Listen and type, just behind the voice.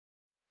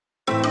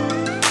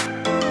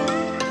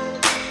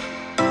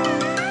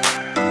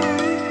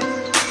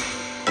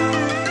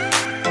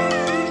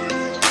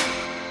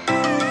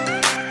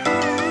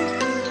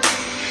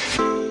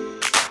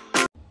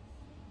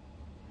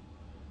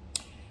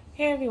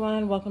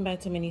everyone, welcome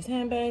back to Minnie's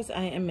Handbags.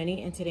 I am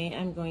Minnie and today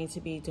I'm going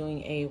to be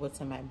doing a what's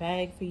in my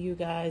bag for you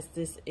guys.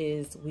 This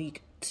is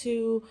week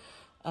 2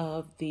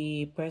 of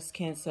the Breast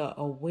Cancer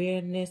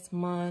Awareness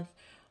Month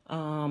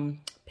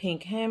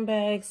pink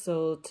handbag.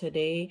 So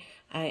today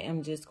I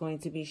am just going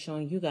to be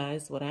showing you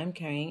guys what I'm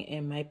carrying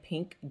in my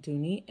pink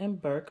Dooney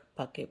and Burke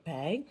bucket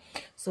bag.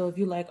 So if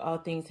you like all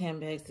things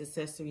handbags,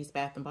 accessories,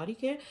 bath and body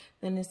care,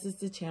 then this is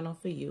the channel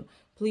for you.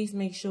 Please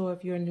make sure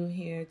if you're new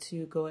here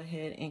to go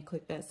ahead and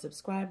click that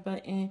subscribe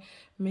button.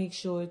 Make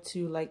sure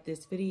to like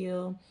this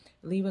video,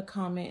 leave a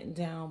comment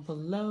down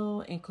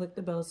below, and click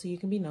the bell so you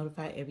can be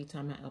notified every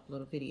time I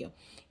upload a video.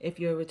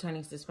 If you're a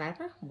returning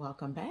subscriber,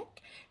 welcome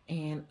back,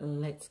 and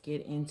let's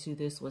get into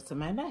this what's in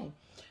my bag.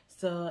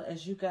 So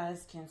as you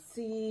guys can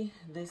see,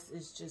 this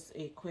is just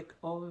a quick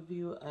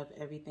overview of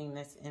everything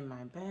that's in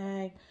my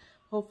bag.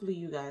 Hopefully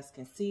you guys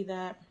can see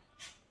that.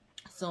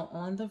 So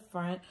on the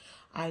front,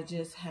 I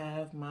just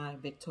have my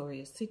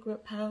Victoria's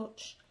Secret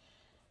pouch,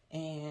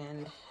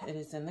 and it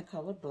is in the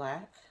color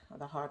black.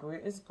 The hardware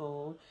is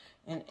gold,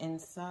 and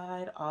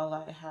inside all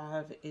I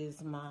have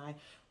is my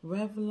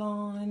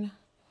Revlon.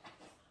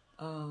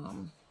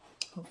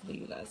 Hopefully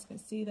you guys can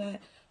see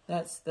that.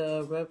 That's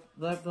the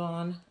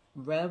Revlon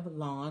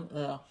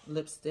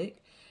lipstick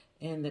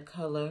in the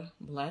color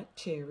Black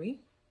Cherry.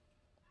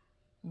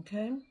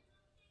 Okay.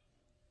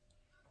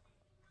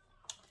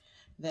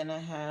 Then I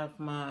have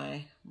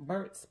my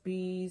Burt's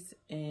Bees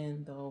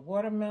in the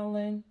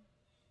watermelon.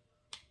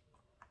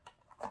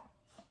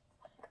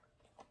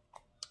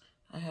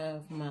 I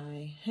have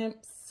my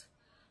Hemp's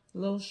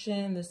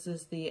lotion. This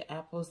is the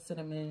apple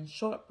cinnamon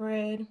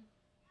shortbread.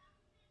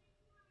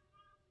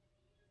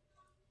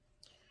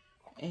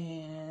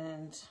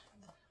 And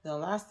the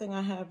last thing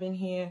I have in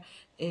here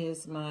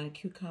is my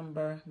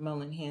cucumber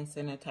melon hand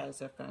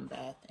sanitizer from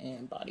Bath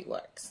and Body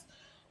Works.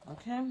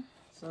 Okay.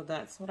 So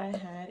that's what I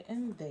had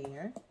in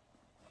there.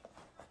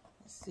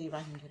 Let's see if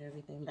I can get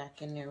everything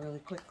back in there really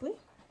quickly.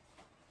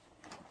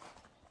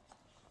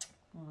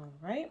 All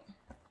right.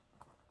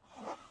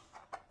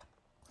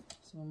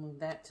 So we'll move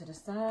that to the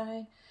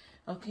side.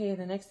 Okay,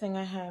 the next thing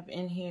I have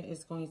in here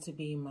is going to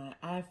be my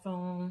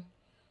iPhone.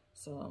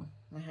 So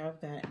I have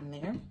that in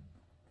there.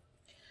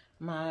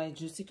 My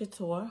Juicy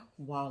Couture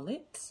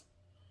wallet.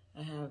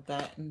 I have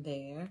that in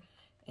there.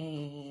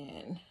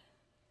 And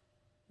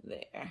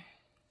there.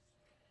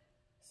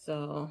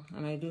 So,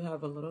 and I do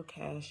have a little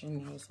cash in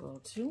there as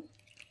well too.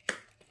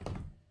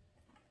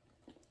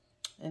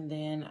 And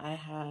then I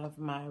have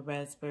my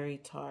Raspberry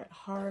Tart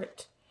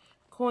Heart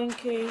coin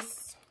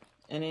case.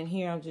 And in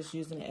here I'm just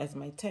using it as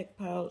my tech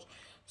pouch.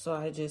 So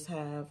I just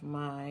have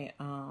my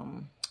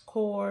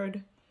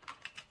cord,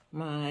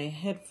 my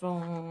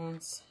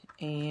headphones,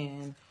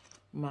 and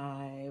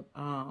my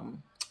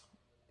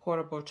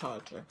portable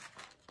charger.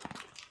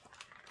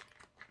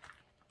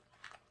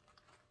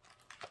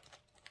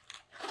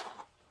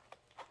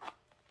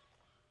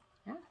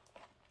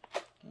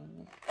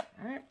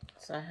 Alright,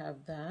 so I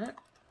have that.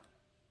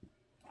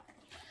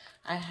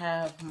 I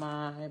have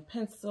my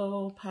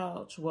pencil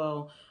pouch,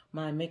 well,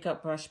 my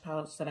makeup brush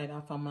pouch that I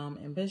got from Mom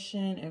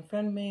Ambition and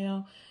Friend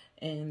Mail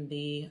in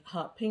the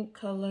hot pink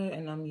color,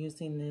 and I'm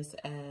using this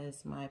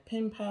as my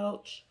pen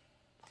pouch.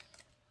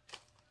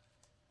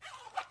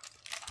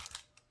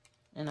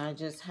 And I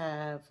just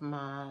have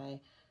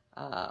my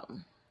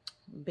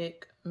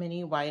Bic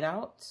Mini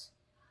Whiteouts.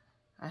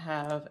 I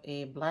have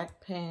a black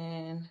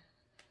pen,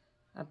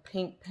 a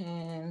pink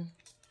pen,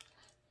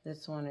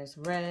 this one is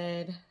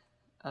red,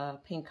 a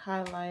pink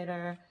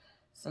highlighter,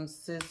 some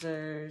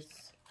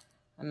scissors,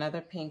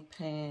 another pink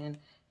pen,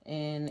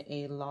 and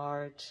a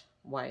large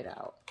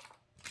whiteout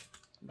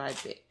by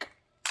Bic.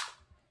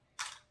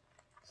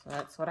 So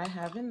that's what I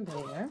have in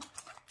there.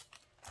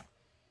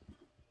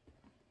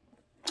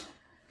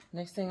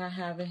 Next thing I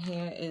have in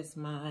here is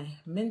my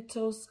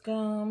Mentos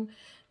gum,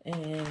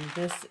 and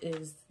this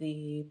is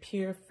the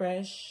Pure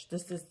Fresh.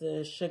 This is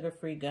the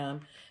sugar-free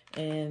gum,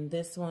 and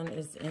this one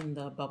is in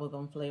the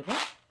bubblegum flavor.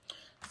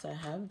 So I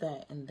have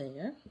that in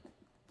there.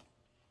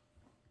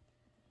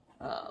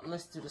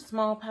 Let's do the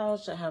small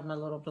pouch. I have my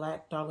little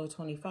black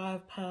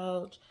 $1.25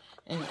 pouch,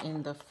 and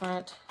in the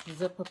front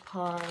zipper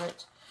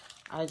part,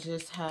 I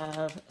just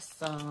have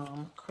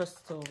some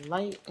Crystal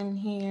Light in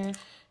here,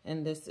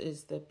 and this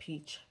is the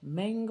peach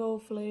mango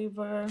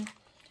flavor.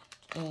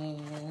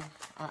 And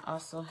I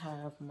also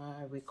have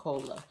my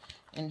Ricola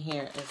in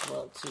here as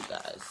well too,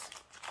 guys.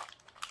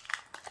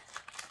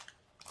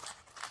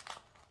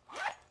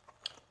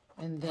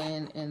 And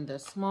then in the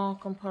small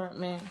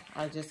compartment,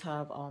 I just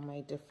have all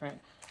my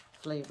different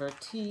flavor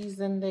teas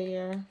in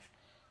there.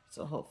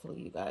 So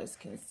hopefully you guys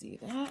can see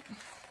that.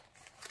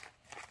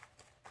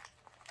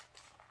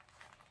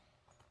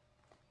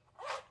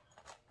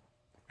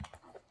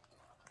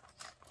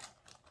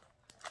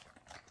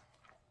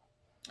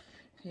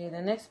 Okay,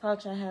 the next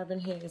pouch I have in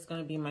here is going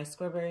to be my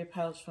Strawberry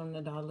pouch from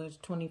the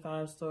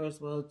 $1.25 store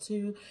as well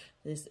too.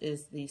 This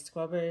is the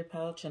Strawberry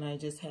pouch, and I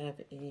just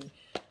have a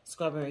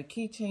Strawberry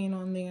keychain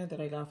on there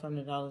that I got from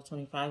the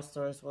 $1.25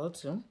 store as well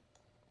too.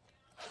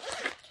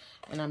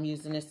 And I'm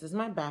using this as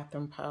my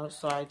bathroom pouch.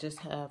 So I just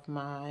have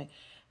my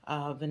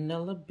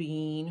Vanilla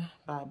Bean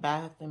by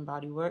Bath and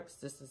Body Works.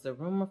 This is a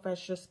room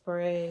refresher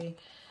spray.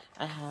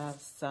 I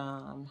have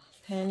some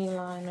panty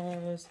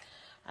liners.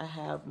 I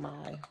have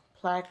my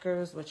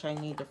plackers, which I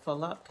need to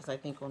fill up because I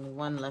think only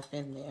one left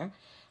in there.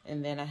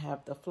 And then I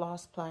have the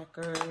floss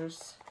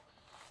plackers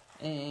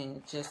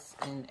and just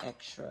an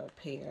extra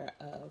pair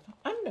of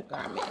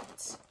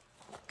undergarments.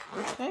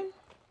 Okay.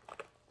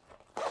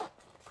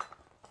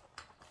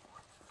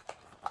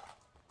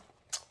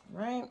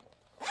 Right.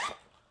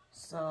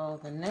 So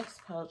the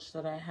next pouch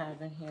that I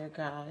have in here,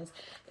 guys,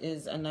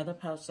 is another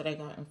pouch that I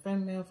got in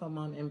friend mail from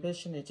Mom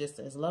Ambition. It just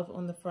says love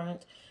on the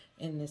front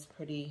in this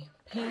pretty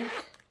pink.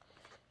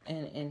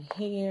 And in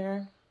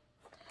here,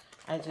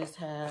 I just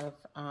have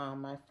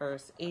my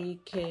first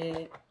aid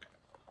kit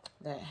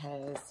that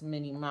has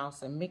Minnie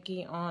Mouse and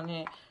Mickey on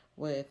it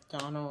with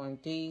Donald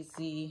and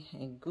Daisy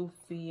and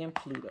Goofy and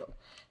Pluto.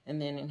 And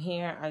then in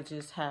here, I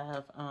just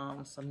have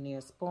some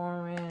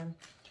Neosporin,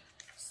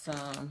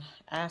 some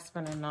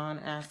aspirin and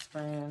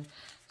non-aspirin,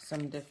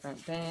 some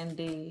different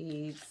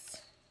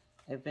Band-Aids,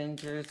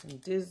 Avengers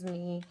and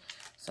Disney,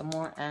 some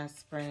more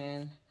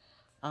aspirin,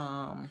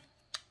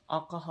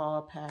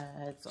 alcohol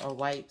pads or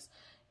wipes,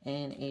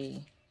 and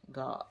a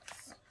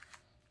gauze.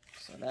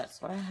 So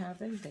that's what I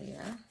have in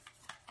there.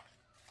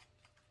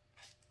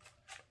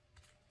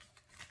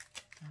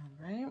 All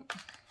right.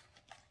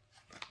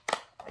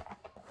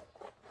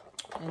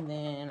 And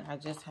then I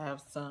just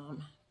have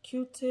some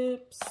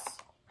Q-tips.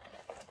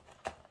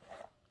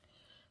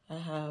 I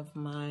have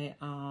my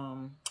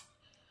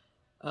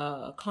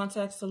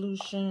contact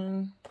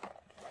solution.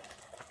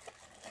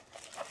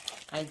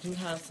 I do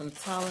have some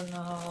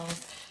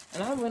Tylenols.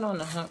 And I went on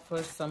the hunt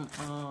for some,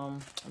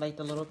 like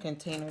the little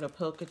container, the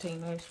pill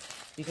containers.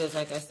 Because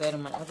like I said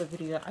in my other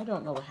video, I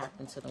don't know what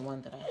happened to the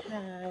one that I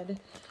had.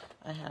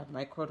 I have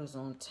my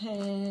cortisone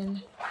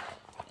 10.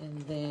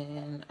 And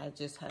then I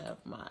just have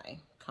my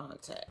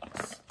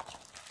contacts.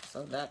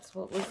 So that's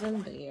what was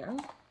in there.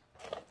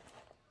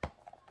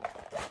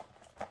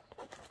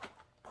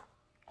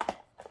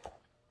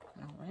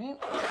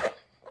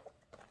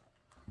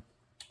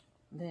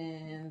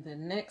 Then the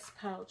next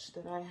pouch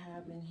that I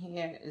have in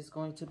here is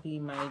going to be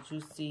my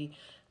Juicy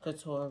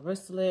Couture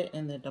wristlet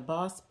in the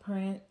DeBoss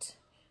print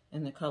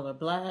in the color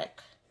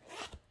black.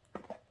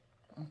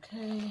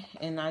 Okay,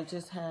 and I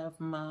just have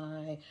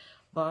my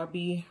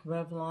Barbie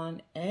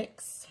Revlon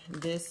X.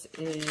 This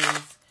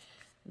is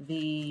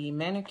the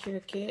manicure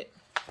kit.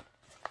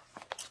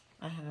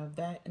 I have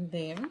that in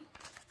there.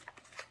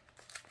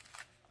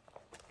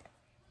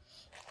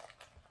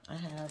 I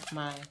have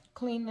my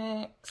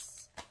Kleenex.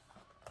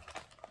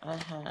 I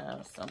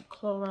have some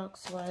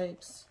Clorox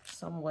wipes,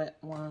 some wet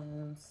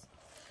ones,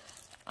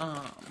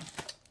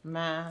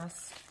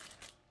 mask,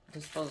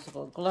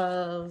 disposable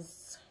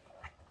gloves.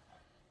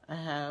 I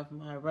have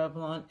my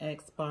Revlon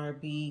X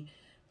Barbie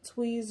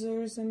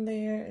tweezers in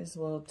there as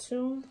well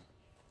too.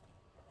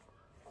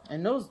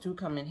 And those do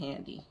come in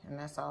handy, and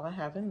that's all I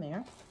have in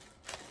there.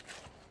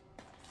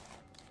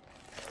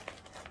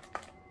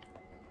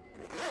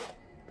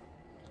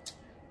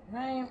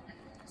 Right,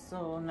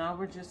 so now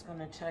we're just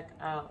gonna check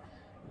out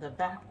the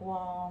back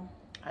wall.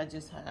 I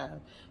just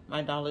have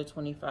my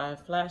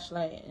 $1.25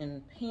 flashlight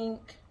in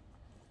pink.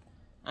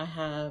 I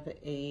have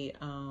a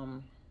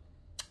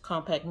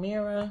compact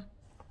mirror.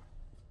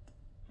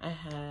 I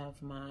have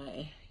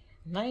my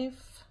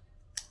knife.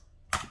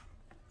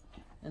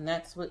 And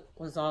that's what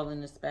was all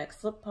in this back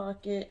slip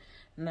pocket.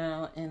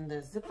 Now in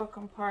the zipper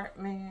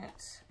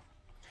compartment,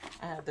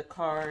 I have the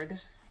card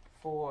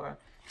for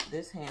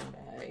this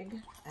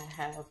handbag. I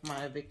have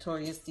my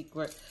Victoria's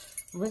Secret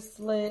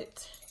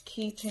wristlet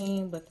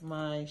keychain with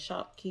my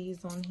shop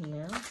keys on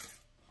here.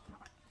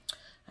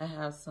 I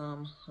have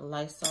some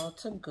Lysol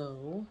to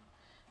go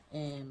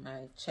and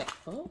my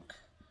checkbook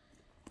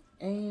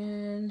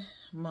and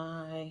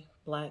my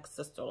black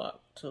sister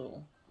lock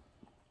tool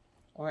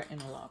or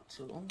interlock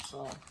tool.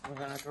 So we're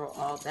gonna throw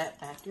all that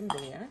back in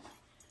there.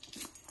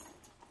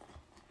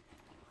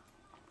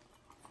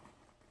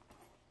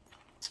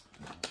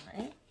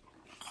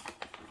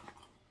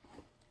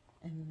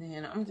 And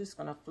then I'm just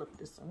going to flip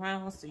this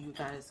around so you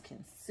guys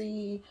can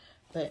see.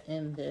 But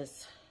in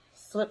this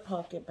slip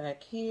pocket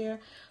back here,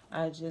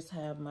 I just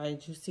have my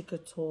Juicy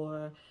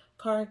Couture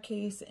card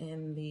case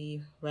in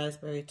the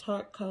raspberry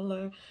tart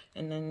color.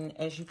 And then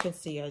as you can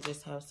see, I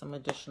just have some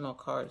additional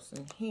cards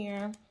in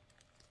here.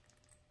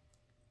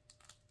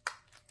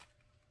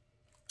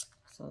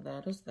 So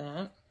that is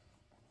that.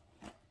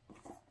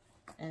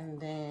 And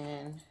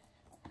then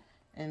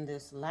in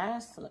this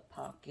last slip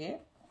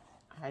pocket,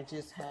 I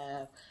just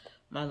have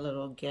my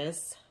little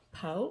guest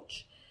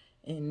pouch,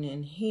 and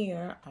in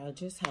here I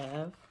just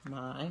have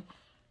my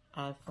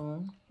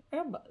iPhone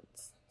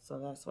earbuds. So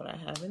that's what I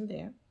have in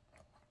there.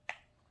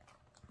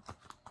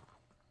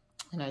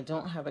 And I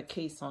don't have a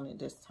case on it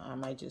this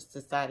time. I just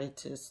decided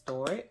to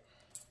store it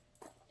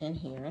in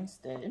here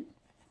instead.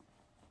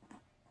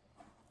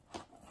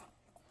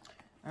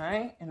 All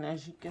right, and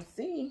as you can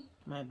see,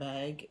 my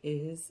bag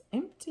is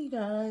empty,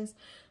 guys.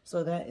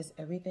 So that is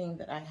everything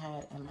that I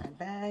had in my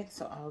bag.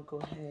 So I'll go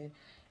ahead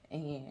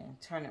and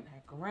turn it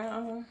back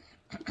around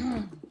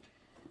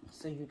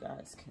so you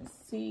guys can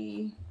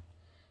see.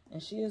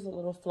 And she is a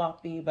little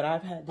floppy, but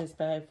I've had this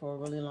bag for a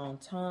really long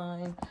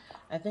time.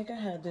 I think I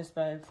had this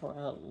bag for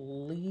at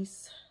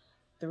least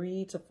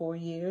 3 to 4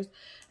 years,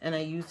 and I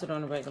used it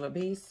on a regular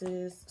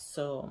basis.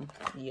 So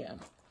yeah,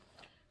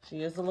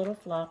 she is a little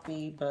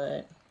floppy,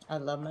 but I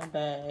love my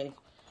bag.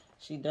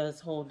 She does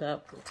hold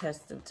up the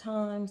test of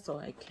time, so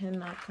I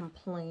cannot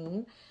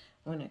complain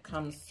when it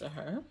comes to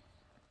her.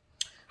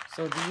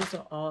 So these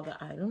are all the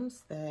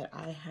items that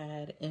I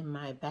had in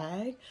my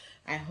bag.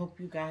 I hope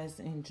you guys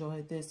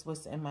enjoyed this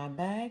what's in my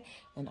bag,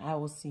 and I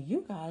will see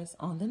you guys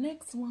on the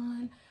next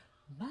one.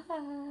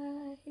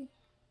 Bye.